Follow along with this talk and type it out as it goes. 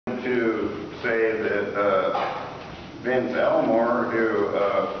say that Vince Elmore, who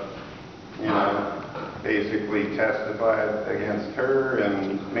basically testified against her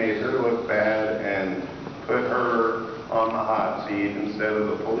and made her look bad and put her on the hot seat instead of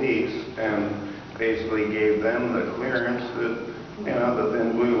the police, and basically gave them the clearance that, the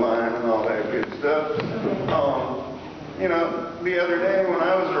thin blue line and all that good stuff. The other day when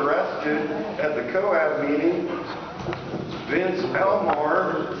I was arrested at the COAB meeting, Vince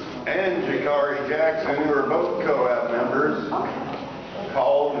Elmore and Jakari Jackson, who are both COAB members,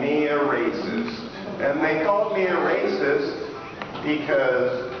 called me a racist. And they called me a racist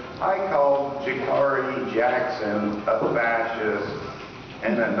because I called Jakari Jackson a fascist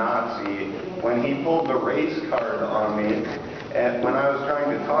and a Nazi when he pulled the race card on me. And when I was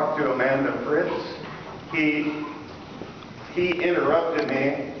trying to talk to Amanda Fritz, he interrupted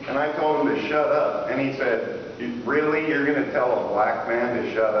me, and I told him to shut up. And he said, "Really? You're going to tell a black man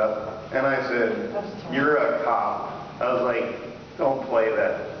to shut up?" And I said, "You're a cop." I was like, "Don't play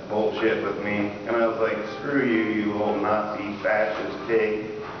that bullshit with me." And I was like, "Screw you, you little Nazi fascist pig."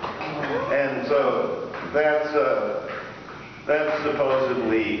 And so that's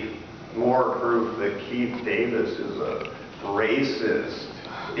supposedly more proof that Keith Davis is a racist.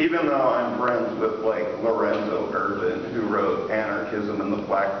 Even though I'm friends with like Lorenzo Urban, who wrote Anarchism and the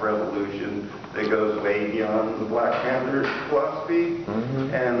Black Revolution, that goes way beyond the Black Panther philosophy.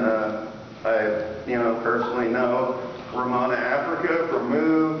 And I, personally know Ramona Africa from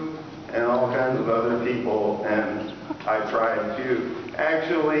Move and all kinds of other people, and I tried to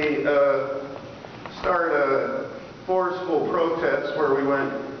actually start a forceful protest where we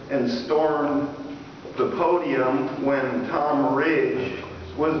went and stormed the podium when Tom Ridge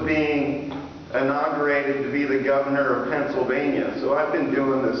was being inaugurated to be the governor of Pennsylvania. So I've been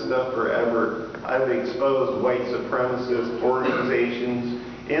doing this stuff forever. I've exposed white supremacist organizations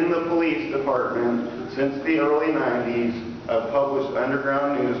in the police department since the early 90s. I've published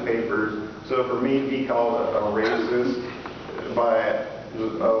underground newspapers. So for me to be called a racist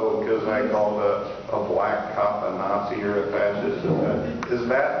because I called a black cop a Nazi or a fascist, is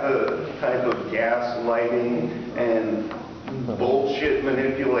that the type of gaslighting and bullshit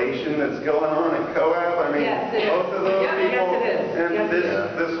manipulation that's going on at COAB? I mean, yes, both of those people, yes, it is. and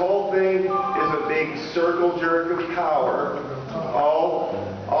this whole thing is a big circle jerk of power,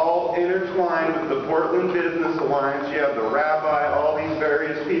 all intertwined with the Portland Business Alliance. You have the rabbi, all these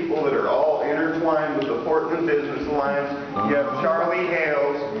various people that are all intertwined with the Portland Business Alliance. You have Charlie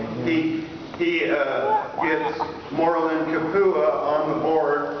Hales. He gets Moreland Kapua on the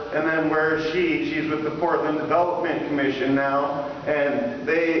board, and then where is she? She's with the Portland Development Commission now, and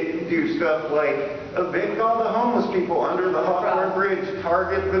they do stuff like evict all the homeless people under the Hawthorne Bridge,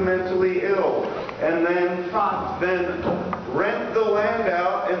 target the mentally ill, and then rent the land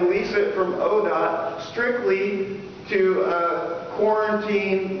out and lease it from ODOT strictly to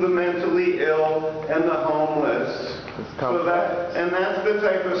quarantine the mentally ill and the homeless. So that's the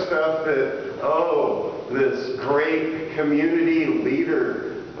type of stuff that, this great community leader,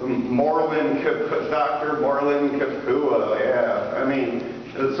 Dr. Moreland Kapua, yeah. I mean,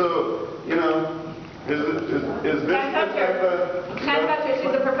 so, is this the type of... Can't touch her,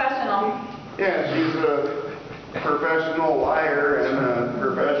 she's a professional. Yeah, she's a professional liar and a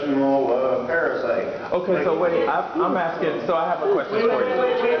professional parasite. Okay, so wait, I'm asking, so I have a question for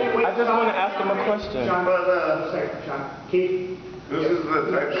you. I just want to ask him a question. But, John, Keith? this is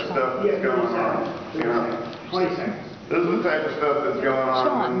the type of stuff that's going on. 20 seconds. This is the type of stuff that's going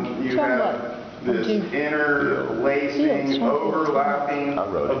on when you have this interlacing, overlapping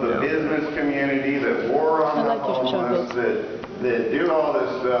of the business community that war on the homeless, that do all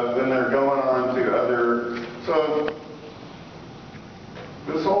this stuff, then they're going on to other... So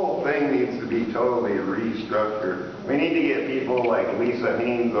this whole thing needs to be totally restructured. We need to get people like Lisa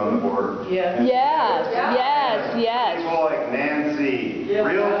Haynes on the board. Yes. People like Nancy,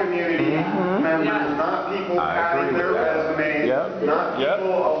 real community members, not people padding their resumes, not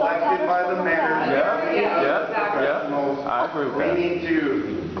people elected by the mayor. I agree with that. We need to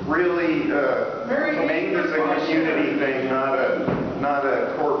really make this a community thing, not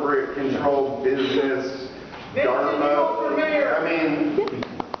a corporate controlled business. DARPA. I mean,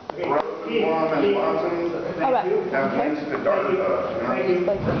 Watson have links to DARPA.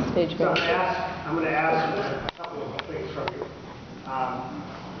 So I'm going to ask a couple of things from you.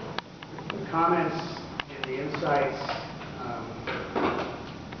 The comments and the insights